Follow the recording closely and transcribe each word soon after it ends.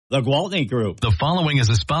The Gwaltney Group. The following is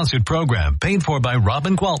a sponsored program paid for by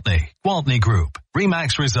Robin Gwaltney. Gwaltney Group.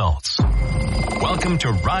 RE/MAX results. Welcome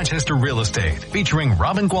to Rochester Real Estate, featuring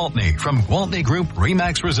Robin Gwaltney from Gwaltney Group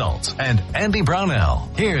RE/MAX Results and Andy Brownell.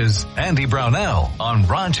 Here's Andy Brownell on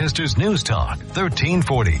Rochester's News Talk,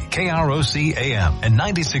 1340 KROC AM and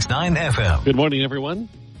 96.9 FM. Good morning, everyone.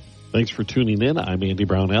 Thanks for tuning in. I'm Andy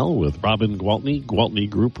Brownell with Robin Gwaltney, Gwaltney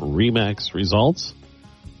Group RE/MAX Results.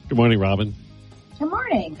 Good morning, Robin. Good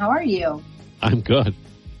morning. How are you? I'm good. Good.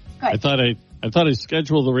 I thought I'd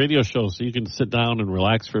schedule the radio show so you can sit down and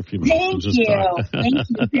relax for a few minutes. Thank you. Thank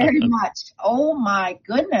you very much. Oh my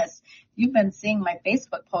goodness. You've been seeing my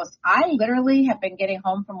Facebook post. I literally have been getting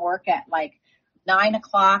home from work at like 9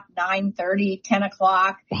 o'clock, 9:30, 10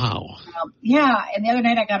 o'clock. Wow. Yeah. And the other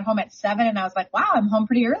night I got home at 7 and I was like, wow, I'm home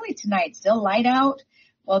pretty early tonight. Still light out.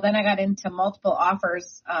 Well, then I got into multiple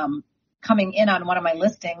offers, coming in on one of my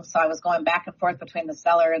listings. So I was going back and forth between the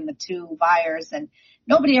seller and the two buyers, and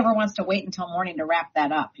nobody ever wants to wait until morning to wrap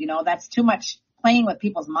that up. You know, that's too much playing with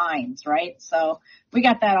people's minds, right? So we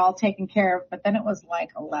got that all taken care of, but then it was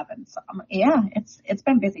like 11. So yeah, it's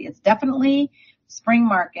been busy. It's definitely spring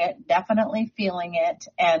market, definitely feeling it.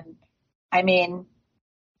 And I mean,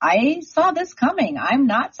 I saw this coming. I'm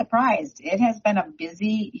not surprised. It has been a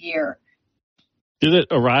busy year. Did it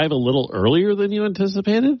arrive a little earlier than you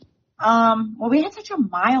anticipated? Well, we had such a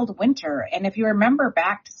mild winter. And if you remember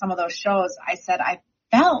back to some of those shows, I said I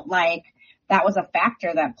felt like that was a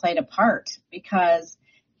factor that played a part because,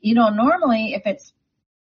 you know, normally if it's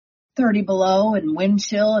 30 below and wind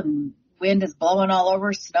chill and wind is blowing all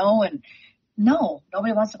over, snow, and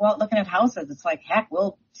nobody wants to go out looking at houses. It's like, heck,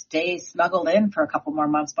 we'll stay snuggled in for a couple more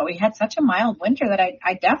months. But we had such a mild winter that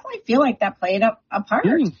I definitely feel like that played a part.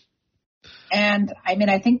 And I mean,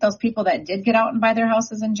 I think those people that did get out and buy their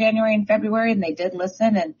houses in January and February and they did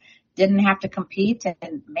listen and didn't have to compete.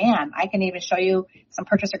 And man, I can even show you some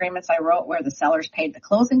purchase agreements I wrote where the sellers paid the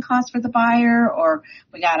closing costs for the buyer, or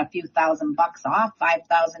we got a few $1,000 off,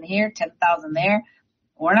 5,000 here, 10,000 there.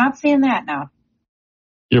 We're not seeing that now.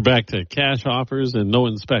 You're back to cash offers and no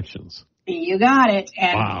inspections. You got it.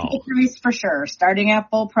 And wow. Full price for sure. Starting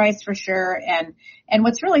at full price for sure. And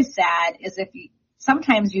what's really sad is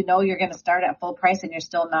sometimes you know you're going to start at full price and you're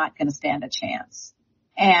still not going to stand a chance.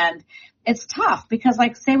 And it's tough because,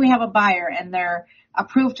 like, say we have a buyer and they're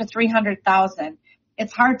approved to $300,000.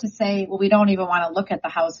 It's hard to say, well, we don't even want to look at the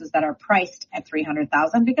houses that are priced at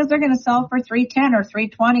 $300,000 because they're going to sell for $310 or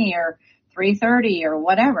 $320 or $330 or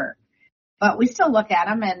whatever. But we still look at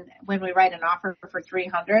them, and when we write an offer for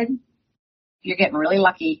 $300, you're getting really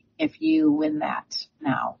lucky if you win that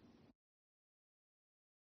now.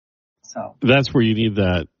 So that's where you need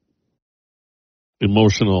that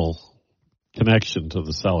emotional connection to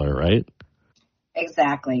the seller, right?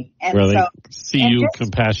 Exactly. And where they see you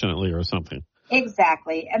compassionately or something.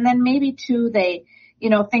 Exactly. And then maybe too,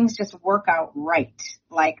 things just work out right.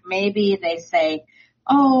 Like maybe they say,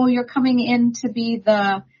 oh, you're coming in to be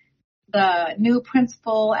the new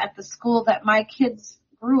principal at the school that my kids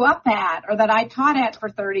grew up at or that I taught at for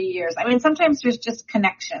 30 years. I mean, sometimes there's just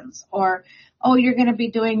connections, or, oh, you're going to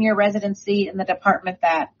be doing your residency in the department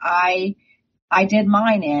that I did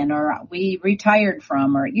mine in, or we retired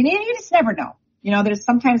from, or you just never know. You know,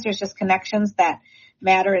 sometimes there's just connections that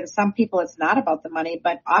matter, and some people it's not about the money,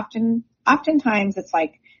 but oftentimes it's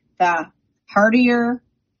like the heartier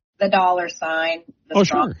the dollar sign, the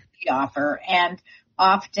stronger the offer. And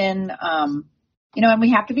often, and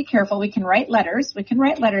we have to be careful. We can write letters. We can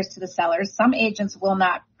write letters to the sellers. Some agents will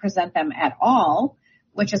not present them at all,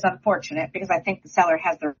 which is unfortunate because I think the seller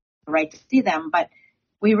has the right to see them. But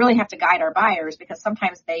we really have to guide our buyers because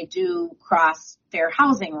sometimes they do cross their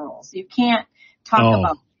housing rules. You can't talk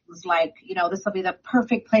about things like, this will be the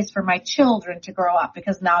perfect place for my children to grow up,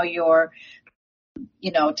 because now you're,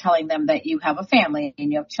 telling them that you have a family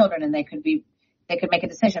and you have children, and they could make a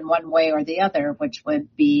decision one way or the other, which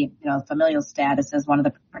would be, familial status as one of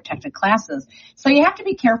the protected classes. So you have to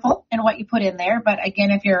be careful in what you put in there. But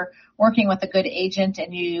again, if you're working with a good agent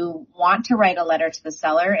and you want to write a letter to the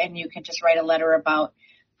seller, and you can just write a letter about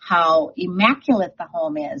how immaculate the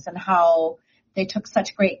home is and how they took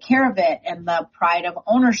such great care of it and the pride of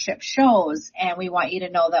ownership shows, and we want you to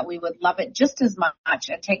know that we would love it just as much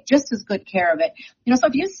and take just as good care of it. So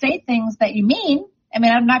if you say things that you mean, I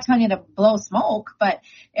mean, I'm not telling you to blow smoke, but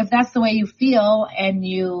if that's the way you feel and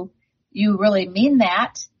you really mean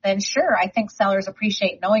that, then sure, I think sellers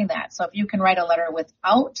appreciate knowing that. So if you can write a letter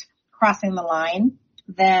without crossing the line,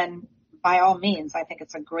 then by all means, I think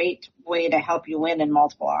it's a great way to help you win in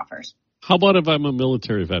multiple offers. How about if I'm a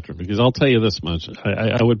military veteran? Because I'll tell you this much,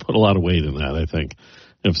 I would put a lot of weight in that, I think.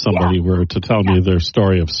 if somebody were to tell me their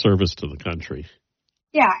story of service to the country.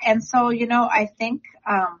 Yeah, and so, I think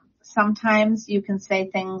sometimes you can say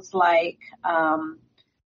things like,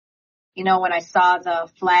 when I saw the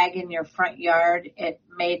flag in your front yard, it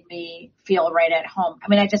made me feel right at home. I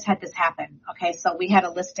mean, I just had this happen. Okay, so we had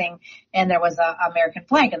a listing and there was a American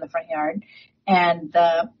flag in the front yard, and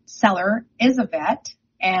the seller is a vet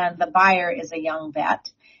and the buyer is a young vet.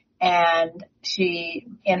 And she,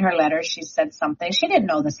 in her letter, she said something. She didn't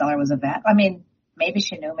know the seller was a vet. I mean, maybe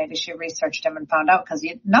she knew. Maybe she researched him and found out, because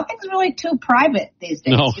nothing's really too private these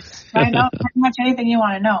days. No. You can find out pretty much anything you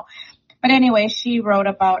want to know. But anyway, she wrote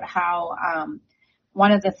about how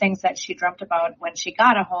one of the things that she dreamt about when she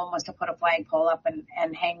got a home was to put a flagpole up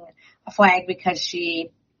and hang a flag, because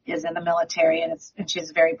she is in the military and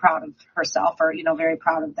she's very proud of herself, or, very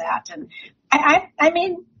proud of that. And I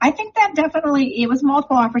mean, I think that definitely, it was a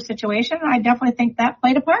multiple offer situation, and I definitely think that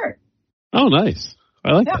played a part. Oh, nice.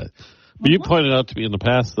 I like that. But you pointed out to me in the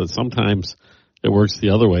past that sometimes it works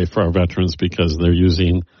the other way for our veterans, because they're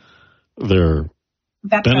using their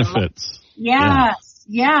benefits. Yes.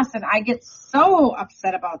 And I get so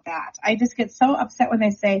upset about that. I just get so upset when they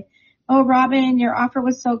say, "Oh, Robin, your offer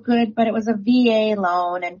was so good, but it was a VA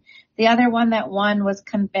loan, and the other one that won was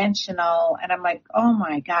conventional." And I'm like, "Oh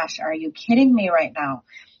my gosh, are you kidding me right now?"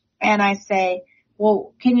 And I say,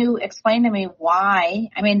 "Well, can you explain to me why?"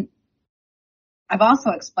 I mean, I've also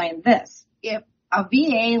explained this. If a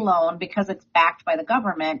VA loan, because it's backed by the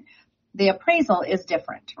government, the appraisal is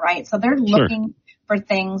different, right? So they're looking for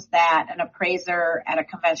things that an appraiser at a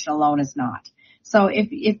conventional loan is not. So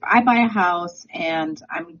if I buy a house and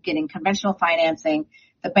I'm getting conventional financing,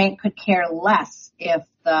 the bank could care less if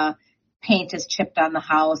the paint is chipped on the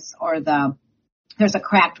house or there's a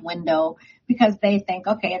cracked window, because they think,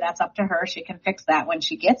 okay, that's up to her. She can fix that when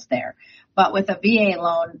she gets there. But with a VA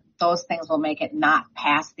loan, those things will make it not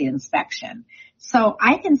pass the inspection. So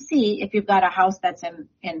I can see if you've got a house that's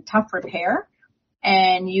in tough repair,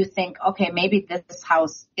 and you think, okay, maybe this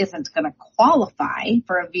house isn't going to qualify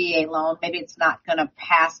for a VA loan. Maybe it's not going to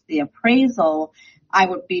pass the appraisal. I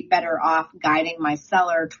would be better off guiding my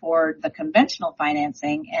seller toward the conventional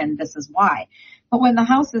financing, and this is why. But when the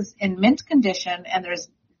house is in mint condition and there's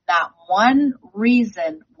not one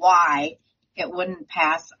reason why it wouldn't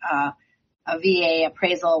pass a VA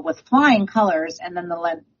appraisal with flying colors, and then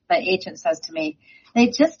the agent says to me, they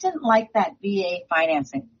just didn't like that VA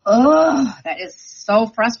financing. Oh, that is so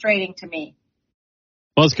frustrating to me.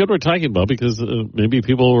 Well, it's good we're talking about, because maybe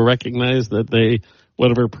people will recognize that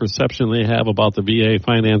whatever perception they have about the VA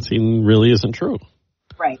financing really isn't true.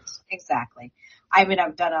 Right, exactly. I mean,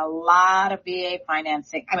 I've done a lot of VA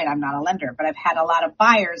financing. I mean, I'm not a lender, but I've had a lot of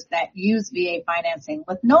buyers that use VA financing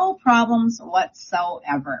with no problems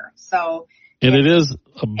whatsoever. So, and it is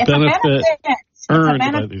a benefit. Earned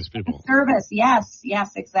by these people. Service, yes,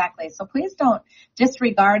 exactly. So please don't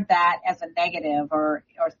disregard that as a negative, or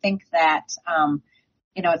think that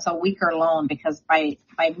it's a weaker loan, because by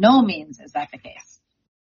no means is that the case.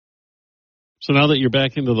 So now that you're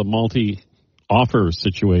back into the multi-offer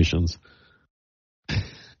situations,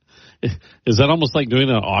 is that almost like doing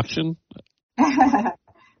an auction?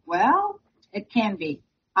 Well, it can be.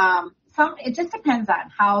 It just depends on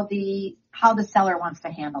how the seller wants to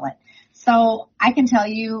handle it. So I can tell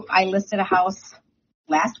you, I listed a house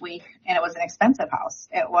last week, and it was an expensive house.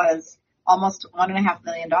 It was almost $1.5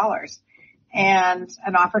 million. And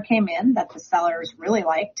an offer came in that the sellers really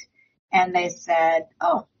liked, and they said,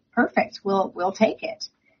 "Oh, perfect, we'll take it."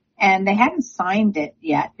 And they hadn't signed it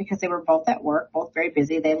yet, because they were both at work, both very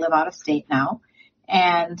busy. They live out of state now.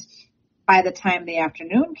 And by the time the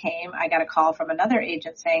afternoon came, I got a call from another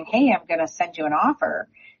agent saying, "Hey, I'm going to send you an offer."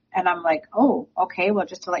 And I'm like, "Oh, okay. Well,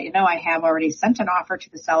 just to let you know, I have already sent an offer to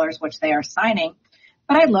the sellers, which they are signing."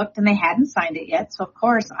 But I looked, and they hadn't signed it yet. So, of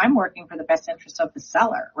course, I'm working for the best interest of the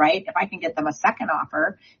seller, right? If I can get them a second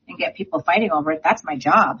offer and get people fighting over it, that's my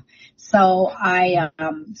job. So I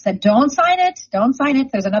said, don't sign it.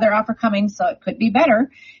 There's another offer coming, so it could be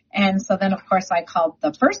better. And so then, of course, I called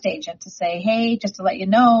the first agent to say, "Hey, just to let you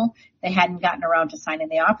know, they hadn't gotten around to signing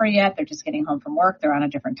the offer yet. They're just getting home from work. They're on a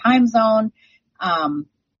different time zone.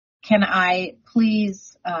 Can I please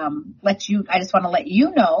I just want to let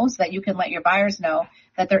you know, so that you can let your buyers know,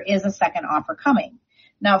 that there is a second offer coming."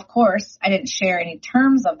 Now, of course, I didn't share any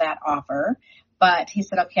terms of that offer, but he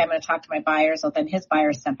said, "Okay, I'm going to talk to my buyers." So then his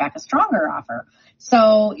buyers sent back a stronger offer.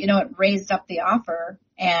 So, it raised up the offer,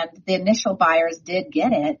 and the initial buyers did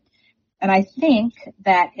get it. And I think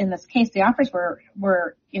that in this case, the offers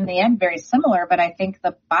were in the end very similar, but I think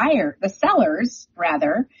the sellers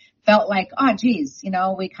felt like, oh, geez,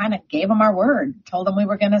 we kind of gave them our word, told them we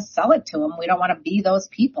were going to sell it to them. We don't want to be those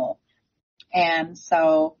people. And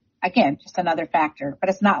so, again, just another factor. But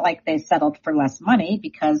it's not like they settled for less money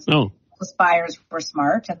because those buyers were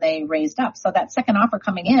smart and they raised up. So that second offer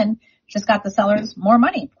coming in just got the sellers more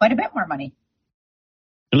money, quite a bit more money.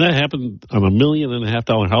 And that happened on $1.5 million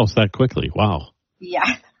house that quickly. Wow. Yeah.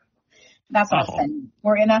 That's what I'm saying.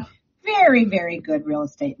 We're in a very, very good real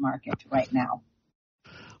estate market right now.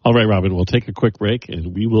 All right, Robin, we'll take a quick break,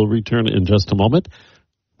 and we will return in just a moment.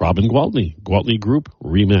 Robin Gwaltney, Gwaltney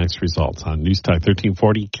Group-RE results on News Talk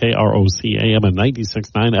 1340 KROC AM and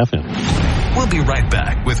 96.9 FM. We'll be right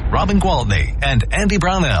back with Robin Gwaltney and Andy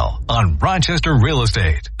Brownell on Rochester Real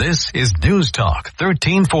Estate. This is News Talk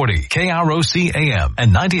 1340 KROC AM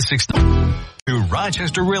and 96.9. To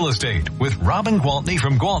Rochester Real Estate with Robin Gwaltney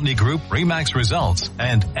from Gwaltney Group-RE results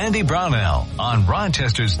and Andy Brownell on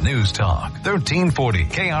Rochester's News Talk 1340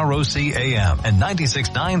 KROC AM and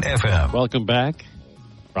 96.9 FM. Welcome back.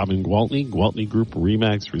 Robin Gwaltney, Gwaltney Group-RE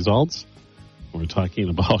results. We're talking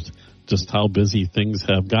about just how busy things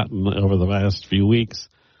have gotten over the last few weeks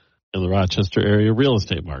in the Rochester area real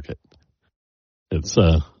estate market. It's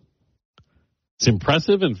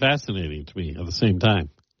impressive and fascinating to me at the same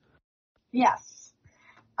time. Yes.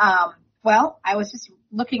 Well, I was just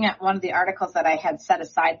looking at one of the articles that I had set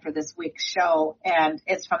aside for this week's show, and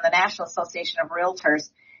it's from the National Association of Realtors,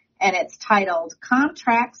 and it's titled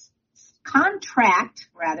Contract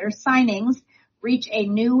Signings Reach a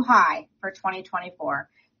New High for 2024.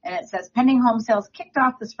 And it says pending home sales kicked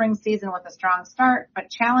off the spring season with a strong start, but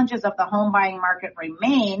challenges of the home buying market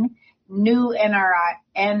remain, new NAR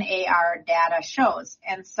data shows.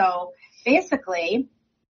 And so basically,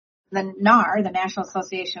 the NAR, the National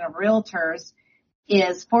Association of Realtors,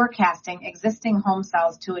 is forecasting existing home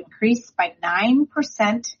sales to increase by 9%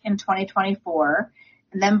 in 2024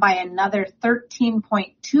 and then by another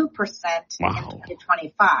 13.2% in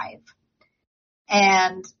 2025.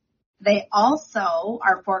 And they also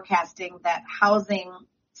are forecasting that housing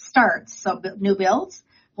starts, so new builds,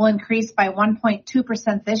 will increase by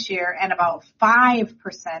 1.2% this year and about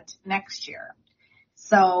 5% next year.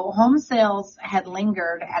 So home sales had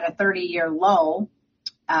lingered at a 30-year low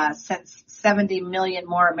since 70 million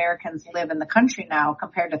more Americans live in the country now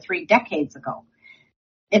compared to 3 decades ago.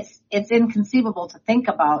 It's inconceivable to think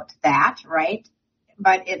about that, right?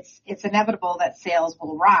 But it's inevitable that sales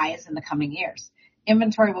will rise in the coming years.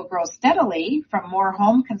 Inventory will grow steadily from more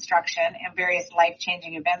home construction, and various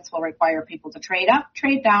life-changing events will require people to trade up,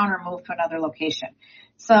 trade down, or move to another location.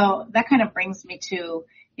 So that kind of brings me to,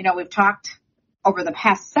 we've talked over the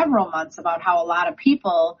past several months about how a lot of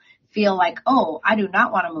people feel like, oh, I do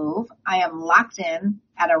not want to move. I am locked in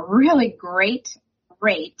at a really great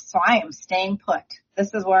rate, so I am staying put.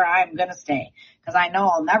 This is where I'm going to stay because I know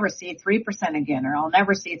I'll never see 3% again, or I'll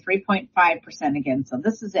never see 3.5% again. So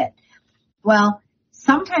this is it. Well,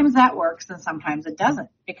 sometimes that works and sometimes it doesn't,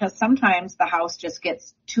 because sometimes the house just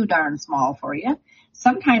gets too darn small for you.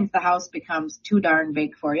 Sometimes the house becomes too darn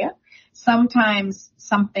big for you. Sometimes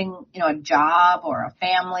something, a job or a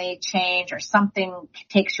family change or something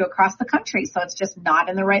takes you across the country, so it's just not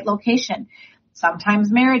in the right location.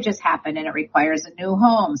 Sometimes marriages happen and it requires a new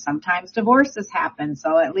home. Sometimes divorces happen,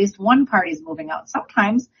 so at least one party's moving out.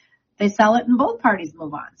 Sometimes they sell it and both parties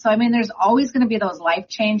move on. So, there's always going to be those life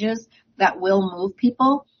changes that will move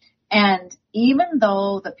people. And even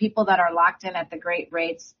though the people that are locked in at the great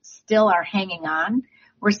rates still are hanging on,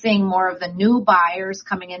 we're seeing more of the new buyers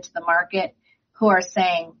coming into the market who are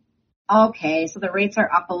saying, okay, so the rates are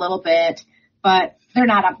up a little bit, but they're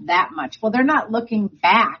not up that much. Well, they're not looking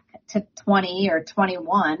back to 20 or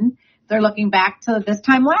 21. They're looking back to this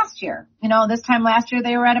time last year. This time last year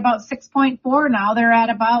they were at about 6.4. Now they're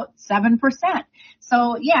at about 7%.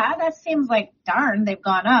 So yeah, that seems like darn, they've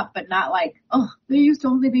gone up, but not like, oh, they used to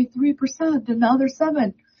only be 3% and now they're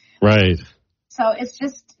 7%. Right. So it's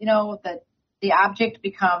just, the object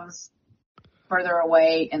becomes further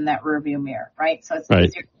away in that rearview mirror, right? So it's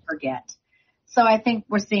easier to forget. So I think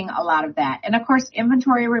we're seeing a lot of that. And of course,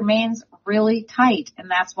 inventory remains really tight,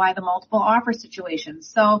 and that's why the multiple offer situation.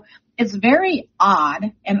 So it's very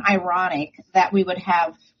odd and ironic that we would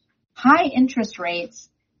have high interest rates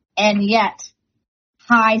and yet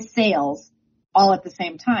high sales all at the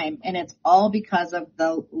same time. And it's all because of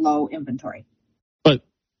the low inventory. But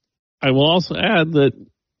I will also add that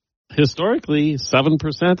historically,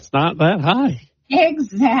 7% is not that high.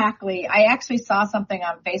 Exactly. I actually saw something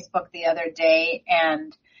on Facebook the other day,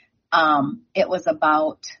 and it was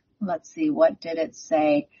about, let's see, what did it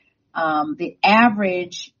say? The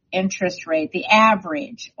average interest rate, the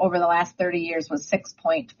average over the last 30 years was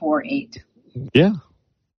 6.48. Yeah.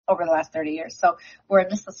 over the last 30 years. So we're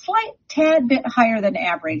just a slight tad bit higher than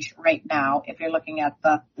average right now if you're looking at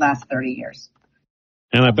the last 30 years.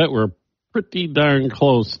 And I bet we're pretty darn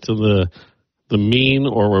close to the mean,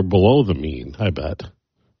 or we're below the mean, I bet.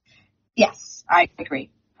 Yes, I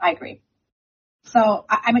agree. So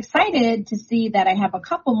I'm excited to see that I have a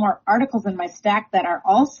couple more articles in my stack that are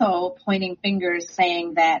also pointing fingers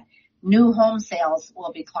saying that new home sales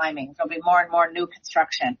will be climbing. There'll be more and more new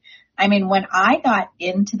construction. I mean, when I got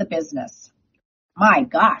into the business, my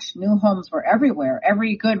gosh, new homes were everywhere.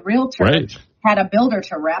 Every good realtor had a builder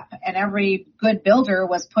to rep, and every good builder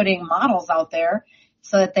was putting models out there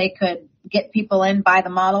so that they could get people in, buy the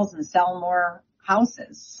models, and sell more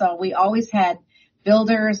houses. So we always had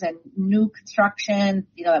builders and new construction,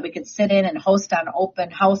 that we could sit in and host on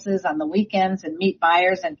open houses on the weekends and meet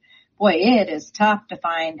buyers. And boy, it is tough to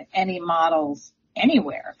find any models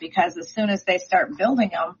anywhere, because as soon as they start building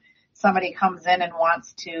them, somebody comes in and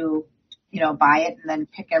wants to, buy it and then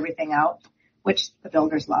pick everything out, which the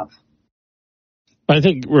builders love. I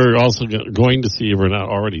think we're also going to see, if we're not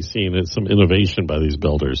already seeing it, some innovation by these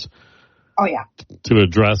builders. Oh, yeah. To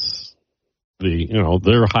address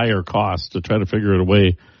their higher costs, to try to figure out a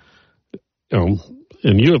way, and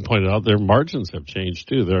you have pointed out their margins have changed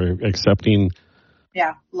too. They're accepting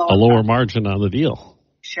a lower margin on the deal.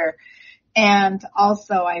 Sure. And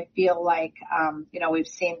also I feel like, we've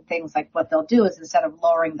seen things like what they'll do is, instead of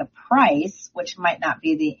lowering the price, which might not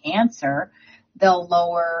be the answer, they'll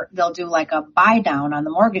do like a buy down on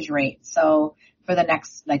the mortgage rate. So for the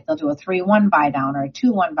next, they'll do a 3-1 buy down or a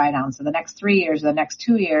 2-1 buy down. So the next 3 years, the next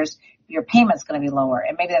 2 years, your payment's going to be lower.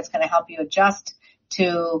 And maybe that's going to help you adjust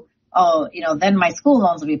to, then my school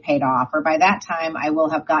loans will be paid off, or by that time I will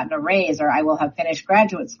have gotten a raise, or I will have finished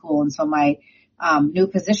graduate school. And so my new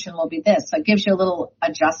position will be this. So it gives you a little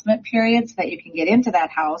adjustment period so that you can get into that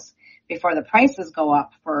house before the prices go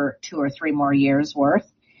up for 2 or 3 more years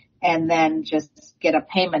worth, and then just get a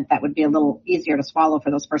payment that would be a little easier to swallow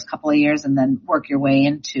for those first couple of years, and then work your way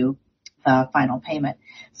into the final payment.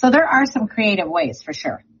 So there are some creative ways for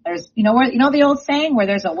sure. There's, the old saying, where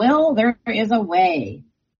there's a will, there is a way.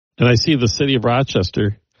 And I see the city of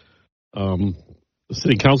Rochester, the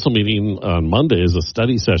city council meeting on Monday is a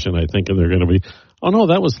study session, I think, and they're going to be,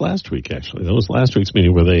 that was last week, actually. That was last week's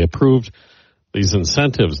meeting where they approved these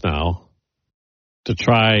incentives now to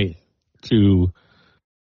try to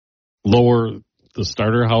lower the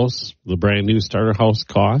starter house, the brand new starter house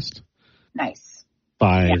cost. Nice.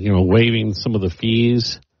 By, waiving some of the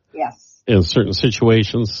fees. Yes. In certain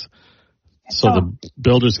situations, so the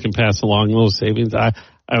builders can pass along those savings. They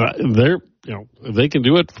can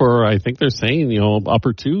do it for, I think they're saying,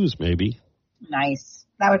 upper 2s maybe. Nice.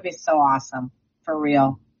 That would be so awesome. For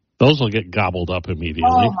real. Those will get gobbled up immediately.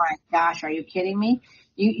 Oh my gosh, are you kidding me?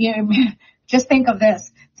 You just think of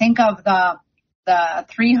this. Think of the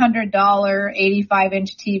 $300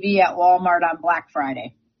 85-inch TV at Walmart on Black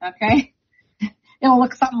Friday. Okay? It'll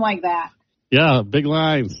look something like that. Yeah, big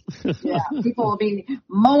lines. Yeah, people will be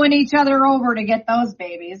mowing each other over to get those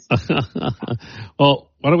babies.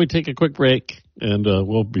 Well, why don't we take a quick break, and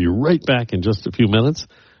we'll be right back in just a few minutes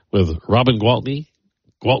with Robin Gwaltney,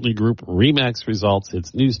 Gwaltney Group-RE results.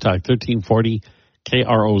 It's News Talk 1340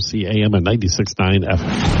 KROC AM and 96.9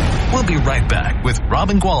 FM. We'll be right back with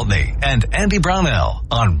Robin Gwaltney and Andy Brownell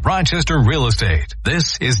on Rochester Real Estate.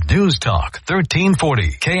 This is News Talk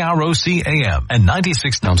 1340 KROC AM and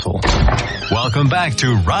 96 Council. Welcome back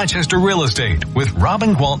to Rochester Real Estate with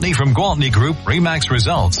Robin Gwaltney from Gwaltney Group-RE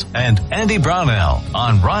results and Andy Brownell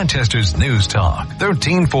on Rochester's News Talk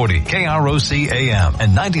 1340 KROC AM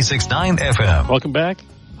and 96.9 FM. Welcome back.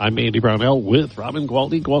 I'm Andy Brownell with Robin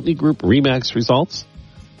Gwaltney, Gwaltney Group-RE results.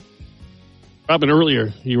 Robin,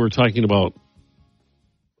 earlier you were talking about,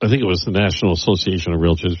 I think it was the National Association of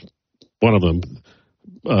Realtors, one of them,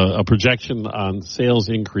 a projection on sales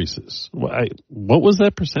increases. What was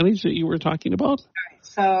that percentage that you were talking about? All right,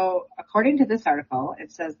 so according to this article,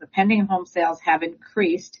 it says the pending home sales have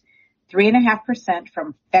increased 3.5%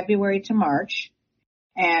 from February to March,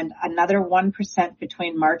 and another 1%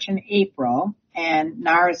 between March and April. And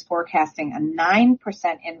NAR is forecasting a 9%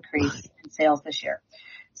 increase in sales this year.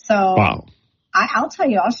 So wow. I'll tell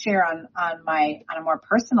you, I'll share on a more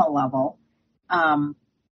personal level.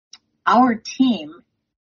 Our team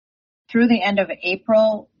through the end of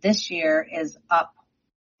April this year is up.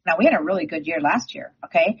 Now we had a really good year last year.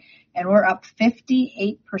 Okay. And we're up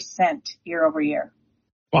 58% year over year.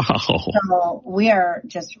 Wow. So we are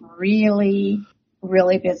just really,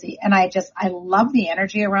 really busy. And I love the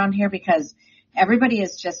energy around here because everybody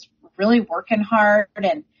is just really working hard.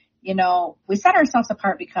 And, we set ourselves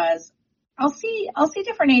apart because I'll see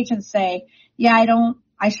different agents say, yeah,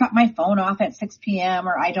 I I shut my phone off at 6 p.m.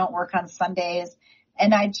 or I don't work on Sundays.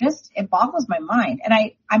 And it boggles my mind. And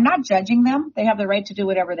I'm not judging them. They have the right to do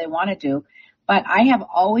whatever they want to do. But I have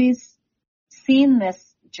always seen this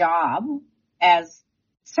job as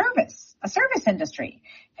a service industry.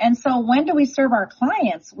 And so when do we serve our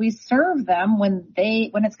clients? We serve them when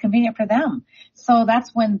it's convenient for them. So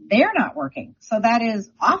that's when they're not working. So that is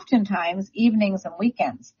oftentimes evenings and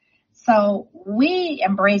weekends. So we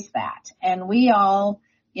embrace that, and we all,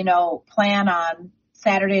 plan on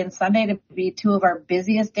Saturday and Sunday to be two of our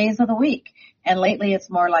busiest days of the week. And lately it's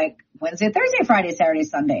more like Wednesday, Thursday, Friday, Saturday,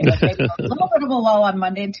 Sunday. With maybe a little bit of a lull on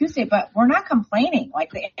Monday and Tuesday, but we're not complaining.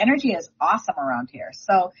 Like, the energy is awesome around here.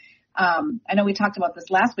 So I know we talked about this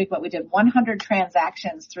last week, but we did 100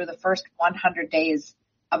 transactions through the first 100 days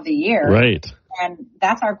of the year. Right. And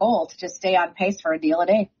that's our goal, to just stay on pace for a deal a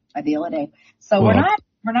day. So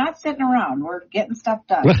we're not sitting around. We're getting stuff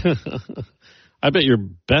done. I bet you're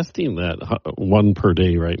besting that one per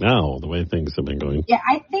day right now, the way things have been going. Yeah,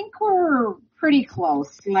 I think we're pretty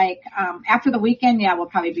close. Like, after the weekend,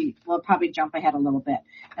 we'll probably jump ahead a little bit.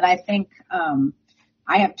 And I think,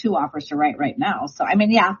 I have 2 offers to write right now. So,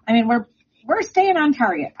 we're staying on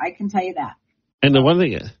target. I can tell you that. And the one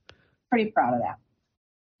thing, pretty proud of that.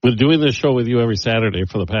 With doing this show with you every Saturday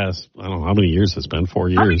for the past, I don't know how many years it's been, 4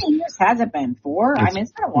 years. How many years has it been? 4? It's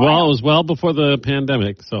been a while. Well, it was well before the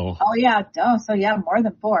pandemic, so. Oh, yeah. Oh, so yeah, more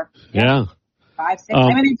than 4. Yeah. 5, 6.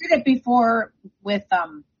 I did it before with,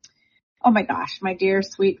 oh my gosh, my dear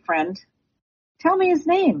sweet friend. Tell me his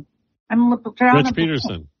name. Rich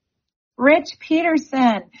Peterson. Rich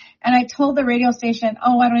Peterson. And I told the radio station,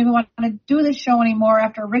 I don't even want to do this show anymore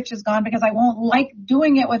after Rich is gone because I won't like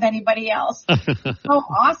doing it with anybody else. It's so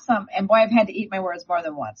awesome. And boy, I've had to eat my words more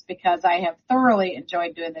than once because I have thoroughly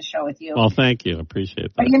enjoyed doing the show with you. Well, thank you.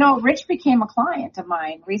 Appreciate that. But Rich became a client of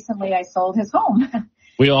mine. Recently I sold his home.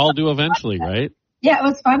 We all do eventually, right? Yeah, it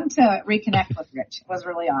was fun to reconnect with Rich. It was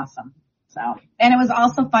really awesome. And it was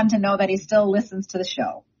also fun to know that he still listens to the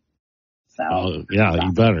show. So, yeah,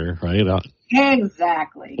 you better, right?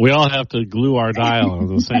 Exactly. We all have to glue our dial in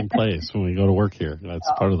the same place when we go to work here. That's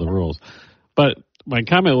part of the rules. But my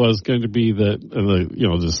comment was going to be that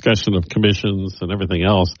the discussion of commissions and everything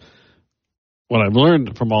else. What I've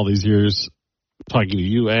learned from all these years talking to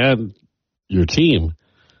you and your team,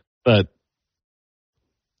 that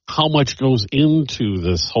how much goes into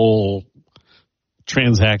this whole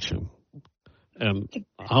transaction and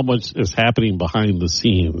how much is happening behind the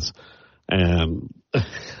scenes. And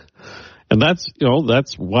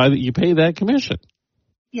that's why you pay that commission.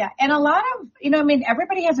 Yeah. And a lot of,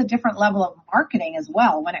 everybody has a different level of marketing as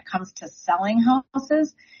well when it comes to selling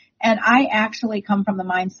houses. And I actually come from the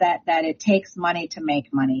mindset that it takes money to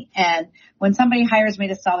make money. And when somebody hires me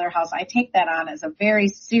to sell their house, I take that on as a very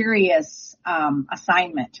serious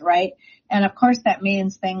assignment, right? And of course that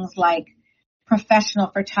means things like professional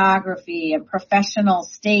photography and professional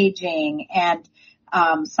staging and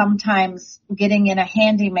sometimes getting in a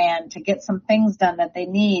handyman to get some things done that they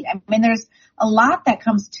need. There's a lot that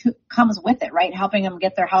comes with it, right? Helping them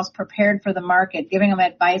get their house prepared for the market, giving them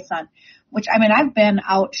advice on which, I've been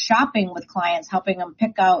out shopping with clients, helping them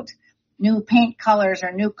pick out new paint colors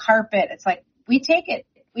or new carpet. It's like, we take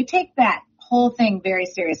that whole thing very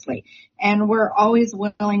seriously. And we're always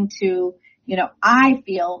willing to, I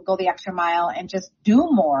feel, go the extra mile and just do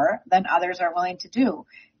more than others are willing to do.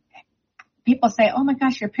 People say, oh my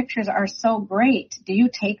gosh, your pictures are so great. Do you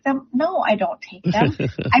take them? No, I don't take them.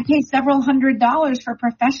 I pay several $100s for a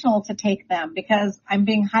professional to take them because I'm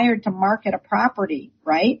being hired to market a property,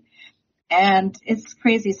 right? And it's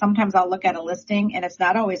crazy. Sometimes I'll look at a listing, and it's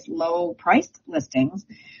not always low priced listings,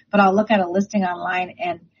 but I'll look at a listing online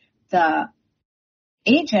and the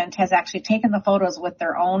agent has actually taken the photos with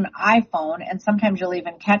their own iPhone, and sometimes you'll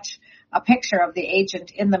even catch a picture of the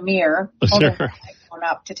agent in the mirror, holding the iPhone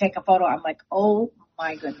up to take a photo. I'm like, oh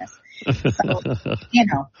my goodness. So,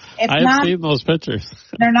 I've seen those pictures.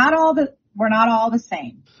 We're not all the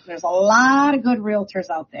same. There's a lot of good realtors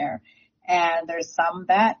out there, and there's some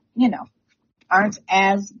that, aren't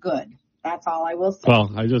as good. That's all I will say. Well,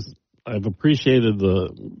 I've appreciated the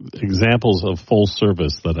examples of full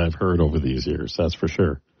service that I've heard over these years. That's for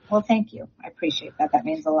sure. Well, thank you. I appreciate that. That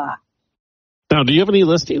means a lot. Now, do you have any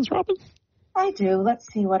listings, Robin? I do.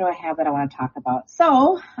 Let's see. What do I have that I want to talk about?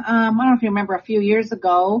 So, I don't know if you remember a few years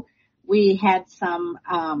ago, we had some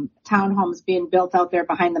townhomes being built out there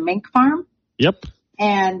behind the mink farm. Yep.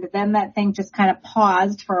 And then that thing just kind of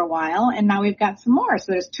paused for a while, and now we've got some more.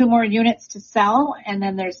 So there's 2 more units to sell, and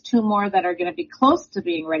then there's 2 more that are going to be close to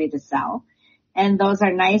being ready to sell. And those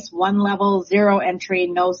are nice 1-level, 0 entry,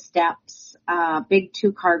 no steps, big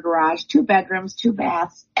 2-car garage, 2 bedrooms, 2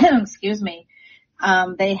 baths. Excuse me.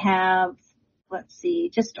 They have,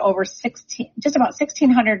 just about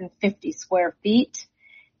 1,650 square feet,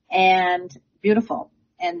 and beautiful.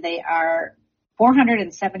 And they are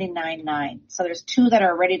 $479,900. So there's 2 that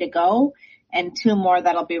are ready to go and 2 more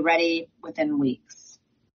that'll be ready within weeks.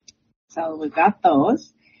 So we've got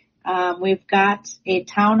those. We've got a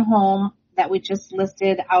townhome that we just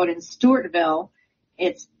listed out in Stewartville.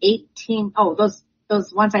 It's 18. Oh, those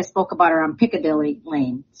ones I spoke about are on Piccadilly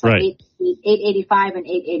Lane. So right. 885 and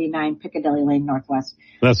 889 Piccadilly Lane Northwest.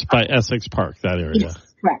 That's by Essex Park, that area. Yes,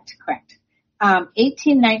 correct.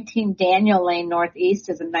 1819 Daniel Lane Northeast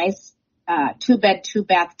is a nice 2-bed,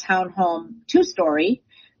 2-bath townhome, 2-story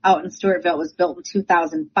out in Stewartville. It was built in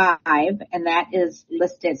 2005, and that is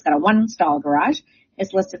listed. It's got a 1-stall garage.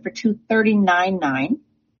 It's listed for $239,900.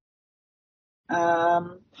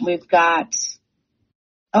 We've got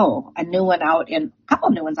a couple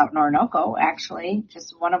of new ones out in Orinoco, actually.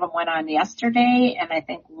 Just one of them went on yesterday, and I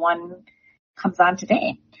think one comes on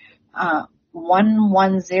today.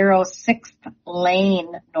 1106th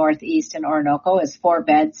Lane Northeast in Orinoco is 4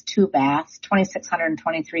 beds, 2 baths,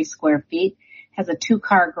 2,623 square feet, has a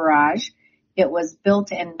 2-car garage. It was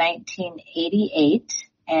built in 1988,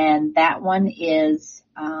 and that one is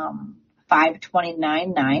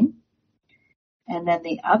 $529,900. And then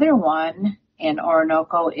the other one in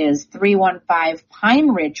Orinoco is 315 Pine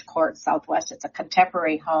Ridge Court Southwest. It's a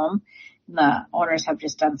contemporary home. The owners have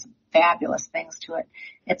just done some fabulous things to it.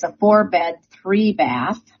 It's a 4-bed,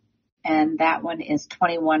 3-bath, and that one is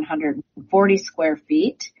 2,140 square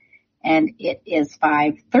feet, and it is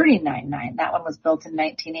 $539,900. That one was built in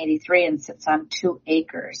 1983 and sits on 2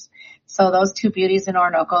 acres. So those 2 beauties in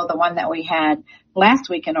Orinoco, the one that we had last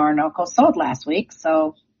week in Orinoco sold last week.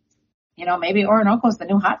 So, maybe Orinoco's the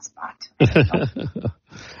new hot spot.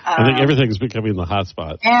 I think everything's becoming the hot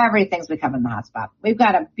spot. Everything's becoming the hot spot. We've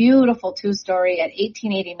got a beautiful 2-story at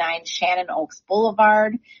 1889 Shannon Oaks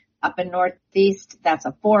Boulevard up in Northeast. That's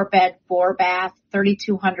a 4-bed, 4-bath,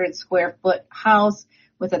 3,200 square foot house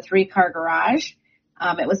with a 3-car garage.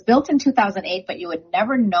 It was built in 2008, but you would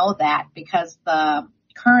never know that because the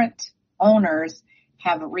current owners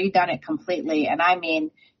have redone it completely. And I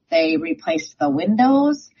mean, they replaced the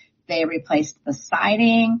windows. They replaced the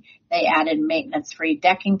siding. They added maintenance-free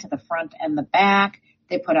decking to the front and the back.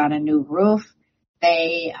 They put on a new roof.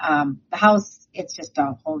 The house, it's just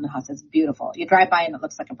a whole new house. It's beautiful. You drive by and it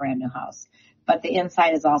looks like a brand new house. But the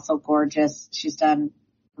inside is also gorgeous. She's done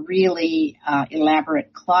really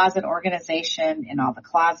elaborate closet organization in all the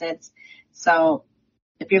closets. So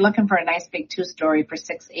if you're looking for a nice big 2-story for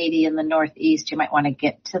 $680 in the Northeast, you might want to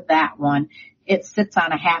get to that one. It sits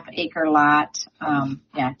on a 1/2-acre lot. I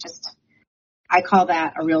call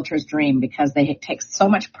that a realtor's dream because they take so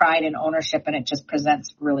much pride in ownership and it just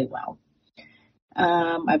presents really well.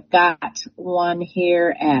 I've got one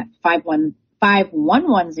here at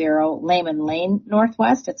 5110 Lehman Lane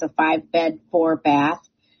Northwest. It's a 5-bed, 4-bath,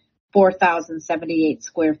 4,078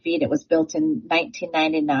 square feet. It was built in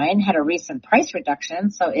 1999, had a recent price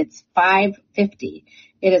reduction, so it's $550.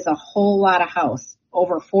 It is a whole lot of house.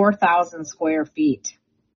 Over 4,000 square feet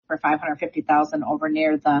for $550,000 over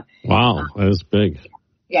near the. Wow, that is big.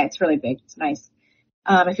 Yeah, it's really big. It's nice.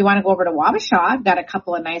 If you want to go over to Wabasha, I've got a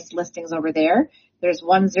couple of nice listings over there. There's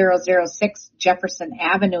 1006 Jefferson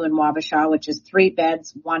Avenue in Wabasha, which is 3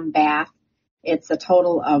 beds, 1 bath. It's a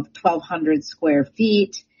total of 1,200 square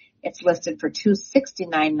feet. It's listed for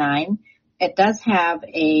 $269,900. It does have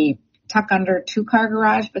a tuck under 2-car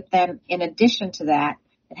garage, but then in addition to that,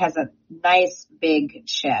 it has a nice big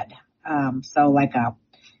shed.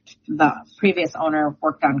 The previous owner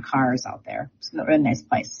worked on cars out there. It's a really nice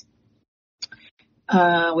place.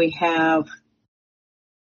 We have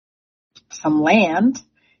some land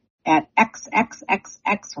at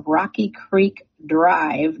XXXX Rocky Creek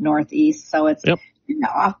Drive Northeast. So it's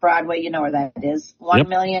off Broadway. You know where that is.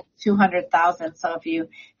 $1,200,000. So if you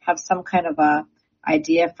have some kind of a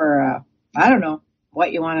idea for I don't know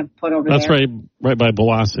what you want to put over there. That's right by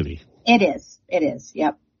Velocity. It is.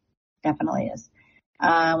 Yep. Definitely is.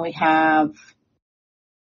 We have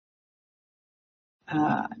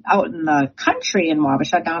out in the country in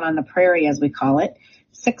Wabasha, down on the prairie as we call it,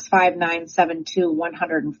 65972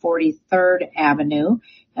 143rd Avenue,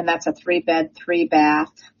 and that's a 3-bed,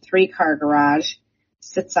 3-bath, 3-car garage.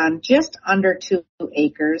 Sits on just under 2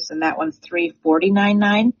 acres, and that one's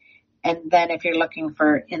 $349,900. And then if you're looking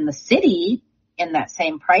for in the city, in that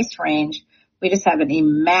same price range, we just have an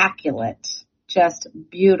immaculate, just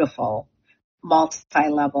beautiful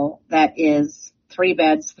multi-level that is 3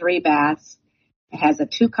 beds, 3 baths. It has a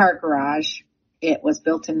 2-car garage. It was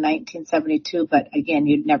built in 1972, but again,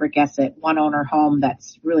 you'd never guess it. One owner home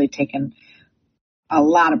that's really taken a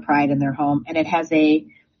lot of pride in their home. And it has a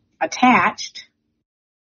attached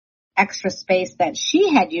extra space that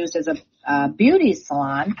she had used as a beauty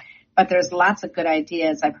salon, but there's lots of good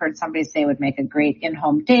ideas. I've heard somebody say it would make a great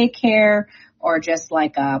in-home daycare or just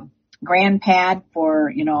like a grand pad for,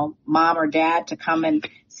 you know, mom or dad to come and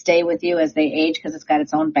stay with you as they age because it's got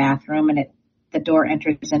its own bathroom and the door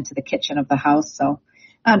enters into the kitchen of the house. So,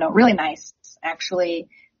 I don't know, really nice. Actually,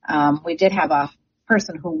 we did have a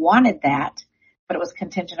person who wanted that, but it was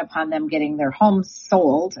contingent upon them getting their home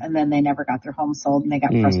sold, and then they never got their home sold, and they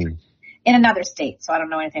got frustrated in another state. So I don't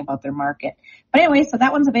know anything about their market. But anyway, so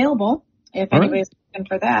that one's available if anybody's looking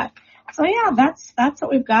for that. So yeah, that's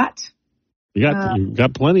what we've got. You've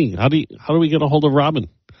got plenty. How do we get a hold of Robin?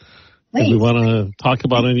 If we want to talk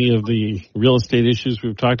about any of the real estate issues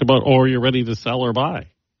we've talked about, or you're ready to sell or buy.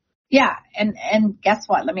 Yeah, and guess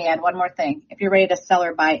what? Let me add one more thing. If you're ready to sell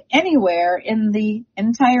or buy anywhere in the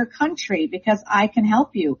entire country, because I can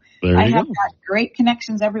help you. I have got great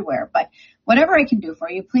connections everywhere. But whatever I can do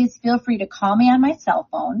for you, please feel free to call me on my cell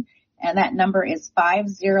phone, and that number is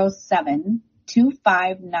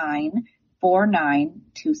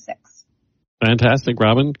 507-259-4926. Fantastic,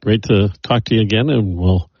 Robin. Great to talk to you again, and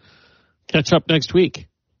we'll catch up next week.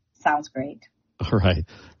 Sounds great. All right.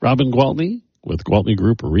 Robin Gwaltney with Gwaltney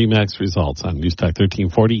Group-RE Results on News Talk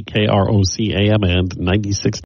 1340, KROC AM and 96.